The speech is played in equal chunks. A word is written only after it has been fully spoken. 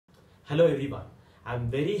Hello everyone. I'm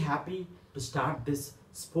very happy to start this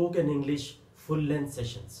spoken English full length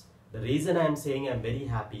sessions. The reason I'm saying I'm very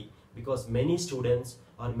happy because many students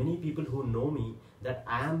or many people who know me that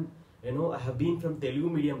I have been from Telugu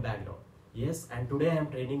medium background. Yes, and today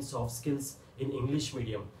I'm training soft skills in English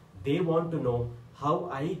medium. They want to know how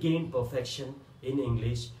I gain perfection in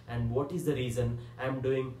English and what is the reason I'm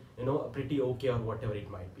doing pretty okay or whatever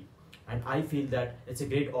it might be. And I feel that it's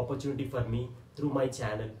a great opportunity for me through my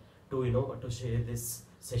channel to share these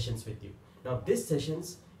sessions with you. Now this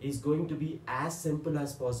sessions is going to be as simple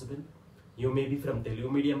as possible. You may be from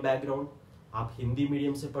Telugu medium background, आप Hindi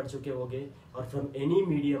medium से पढ़ चुके होंगे, or from any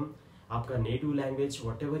medium, आपका native language,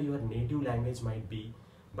 whatever your native language might be,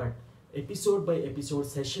 but episode by episode,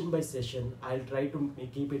 session by session, I'll try to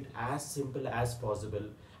keep it as simple as possible,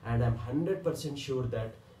 and I'm 100% sure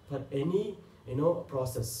that for any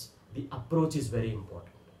process, the approach is very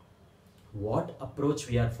important. What approach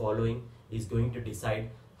we are following is going to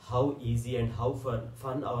decide how easy and how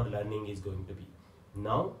fun our learning is going to be.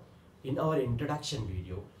 Now, in our introduction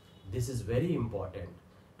video, this is very important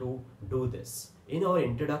to do this. In our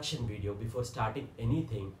introduction video, before starting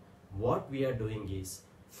anything, what we are doing is,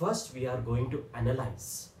 first we are going to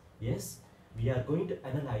analyze. Yes, we are going to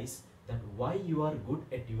analyze that why you are good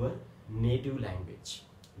at your native language.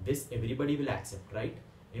 This everybody will accept, right?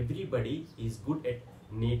 Everybody is good at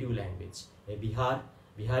native language. A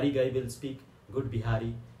Bihari guy will speak good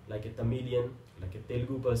Bihari, like a Tamilian, like a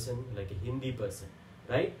Telugu person, like a Hindi person,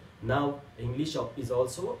 right? Now English is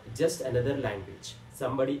also just another language.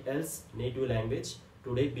 Somebody else native language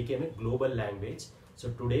today became a global language. So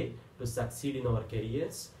today, to succeed in our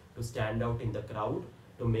careers, to stand out in the crowd,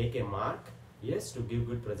 to make a mark, yes, to give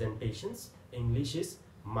good presentations, English is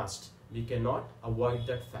must. We cannot avoid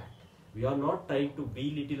that fact. We are not trying to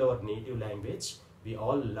belittle our native language. We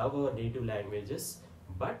all love our native languages,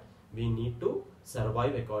 but we need to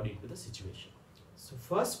survive according to the situation. So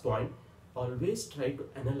first point, always try to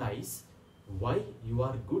analyze why you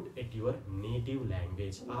are good at your native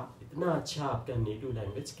language. आप इतना अच्छा आपका native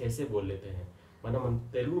language कैसे बोल लेते हैं?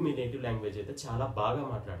 మనం తెలుగు మీ native language అయితే చాలా బాగా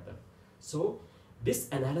మాట్లాడతారు. So this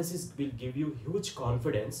analysis will give you huge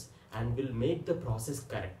confidence and will make the process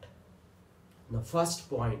correct. The first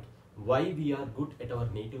point, why we are good at our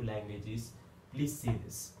native language is, please see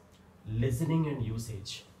this, listening and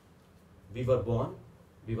usage. We were born,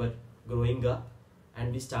 we were growing up,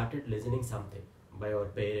 and we started listening something by our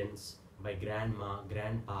parents, by grandma,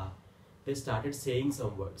 grandpa. They started saying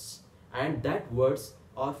some words, and that words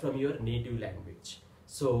are from your native language.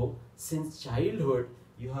 So since childhood,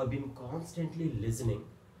 you have been constantly listening,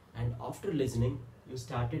 and after listening, you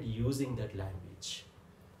started using that language,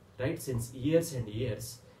 right? Since years and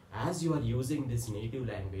years, as you are using this native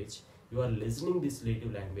language, you are listening this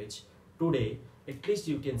native language. Today, at least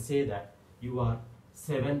you can say that you are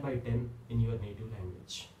 7 by 10 in your native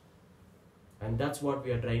language. And that's what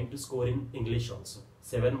we are trying to score in English also.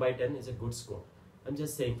 7 by 10 is a good score. I'm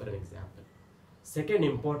just saying for an example. Second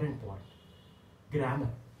important point,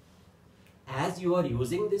 grammar. As you are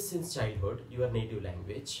using this since childhood, your native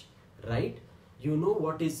language, right? You know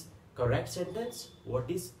what is correct sentence,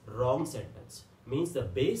 what is wrong sentence. Means the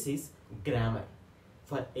base is grammar.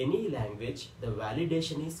 For any language, the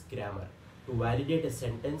validation is grammar. To validate a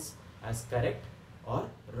sentence as correct or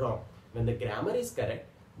wrong. When the grammar is correct,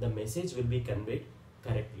 the message will be conveyed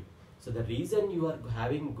correctly. So the reason you are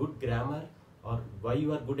having good grammar or why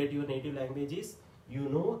you are good at your native language is, you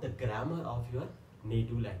know the grammar of your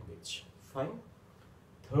native language. Fine.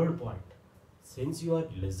 Third point, since you are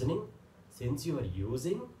listening, since you are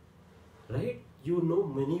using, right, you know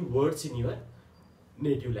many words in your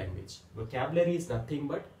native language. Vocabulary is nothing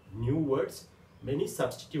but new words, many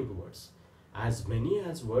substitute words. As many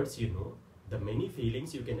as words you know, the many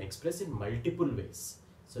feelings you can express in multiple ways.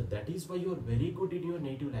 So that is why you are very good in your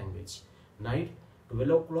native language. Night, 12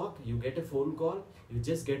 o'clock, you get a phone call, you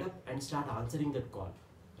just get up and start answering that call,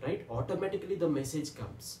 right? Automatically the message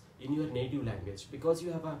comes in your native language because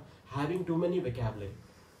you have having too many vocabulary.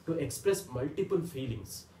 To express multiple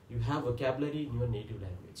feelings, you have vocabulary in your native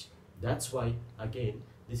language. That's why, again,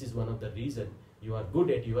 this is one of the reasons you are good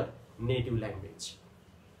at your native language.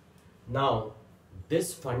 Now,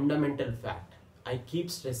 this fundamental fact, I keep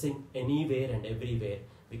stressing anywhere and everywhere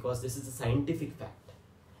because this is a scientific fact.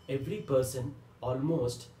 Every person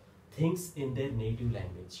almost thinks in their native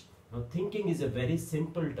language. Now, thinking is a very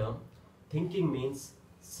simple term. Thinking means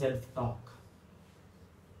self-talk,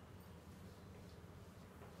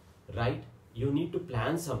 right? You need to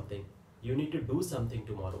plan something. You need to do something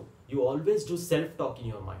tomorrow. You always do self-talk in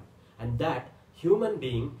your mind. And that human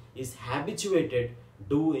being is habituated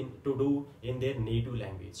do in their native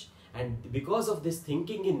language. And because of this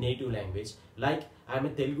thinking in native language, like I'm a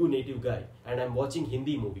Telugu native guy and I'm watching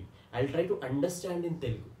Hindi movie, I'll try to understand in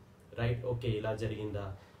Telugu, right? Okay, ila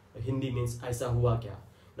jariginda. Hindi means aisa hua kya.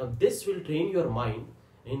 Now this will train your mind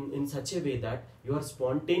in such a way that you are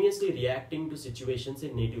spontaneously reacting to situations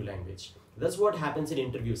in native language. That's what happens in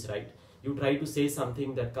interviews, right? You try to say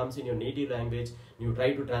something that comes in your native language, you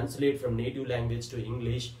try to translate from native language to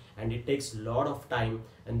English, and it takes a lot of time,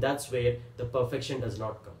 and that's where the perfection does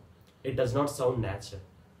not come. It does not sound natural.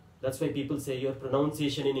 That's why people say your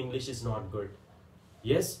pronunciation in English is not good.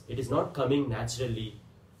 Yes, it is not coming naturally,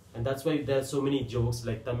 and that's why there are so many jokes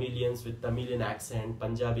like Tamilians with Tamilian accent,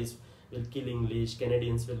 Punjabis will kill English,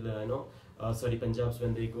 Canadians will, Punjabs,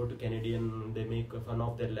 when they go to Canadian, they make fun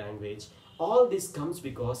of their language. All this comes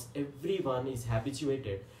because everyone is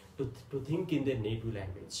habituated to think in their native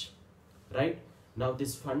language, right? Now,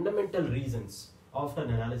 these fundamental reasons, after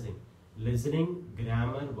analyzing, listening,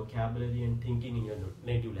 grammar, vocabulary, and thinking in your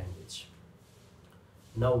native language.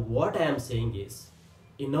 Now, what I am saying is,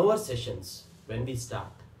 in our sessions, when we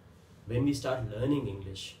start learning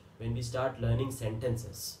English, when we start learning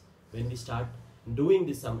sentences, when we start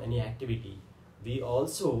doing any activity, we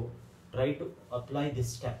also try to apply these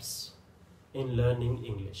steps in learning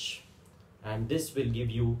English, and this will give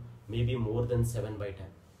you maybe more than 7 by 10,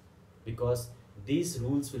 because these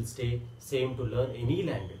rules will stay same to learn any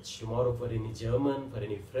language. Tomorrow for any German, for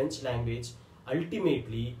any French language,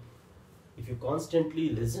 ultimately, if you constantly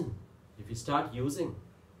listen, if you start using,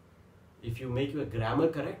 if you make your grammar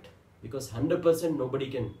correct, because 100% nobody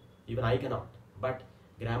can, even I cannot, but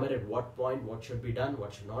grammar at what point, what should be done,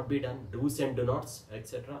 what should not be done, do's and do nots,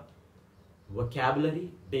 etc.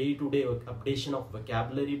 Vocabulary, day-to-day updation of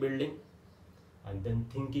vocabulary building, and then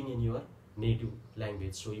thinking in your native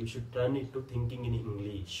language. So you should turn it to thinking in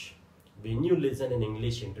English. When you listen an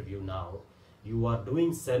English interview now, you are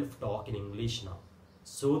doing self-talk in English now,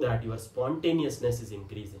 so that your spontaneousness is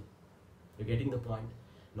increasing. You're getting the point?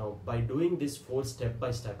 Now, by doing this 4 step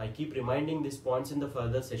by step, I keep reminding these points in the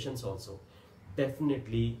further sessions also,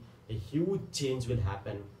 definitely a huge change will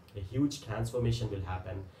happen, a huge transformation will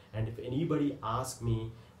happen. And if anybody asks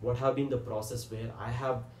me what have been the process where I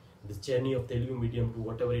have this journey of Telugu medium to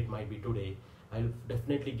whatever it might be today, I'll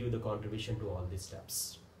definitely give the contribution to all these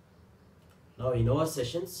steps. Now in our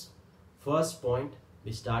sessions, first point,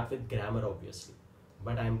 we start with grammar obviously,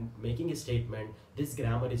 but I'm making a statement, this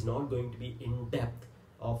grammar is not going to be in depth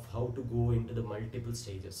of how to go into the multiple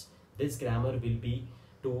stages. This grammar will be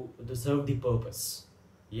to serve the purpose.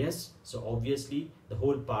 Yes, so obviously the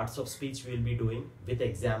whole parts of speech we will be doing with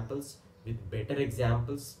examples, with better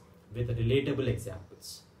examples, with relatable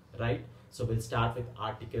examples, right? So we'll start with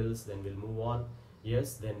articles, then we'll move on.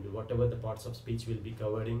 Yes, then whatever the parts of speech we'll be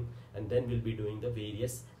covering, and then we'll be doing the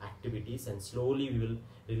various activities, and slowly we will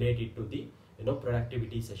relate it to the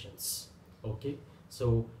productivity sessions. Okay,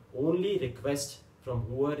 so only request from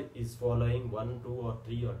whoever is following 1, 2 or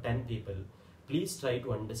 3 or 10 people, please try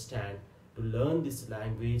to understand, to learn this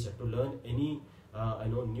language or to learn any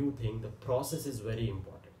new thing. The process is very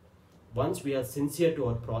important. Once we are sincere to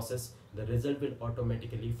our process, the result will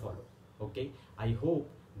automatically follow. Okay, I hope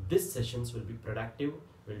these sessions will be productive,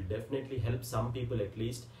 will definitely help some people at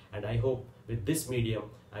least, and I hope with this medium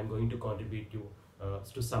I'm going to contribute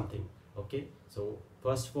to something. Okay, so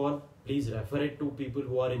first of all, please refer it to people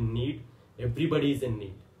who are in need. Everybody is in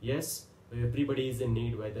need. Yes, everybody is in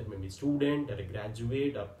need, whether maybe student or a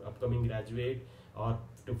graduate, or upcoming graduate, or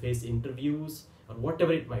to face interviews or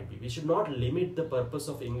whatever it might be. We should not limit the purpose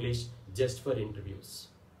of English just for interviews,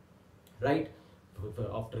 right?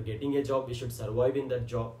 After getting a job, we should survive in that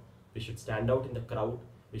job, we should stand out in the crowd,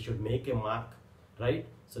 we should make a mark, right?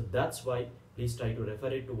 So that's why please try to refer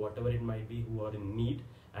it to whatever it might be who are in need.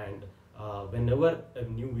 And whenever a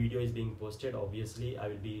new video is being posted, obviously I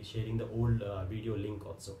will be sharing the old video link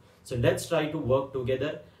also. So let's try to work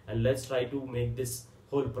together, and let's try to make this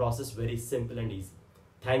whole process very simple and easy.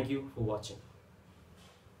 Thank you for watching.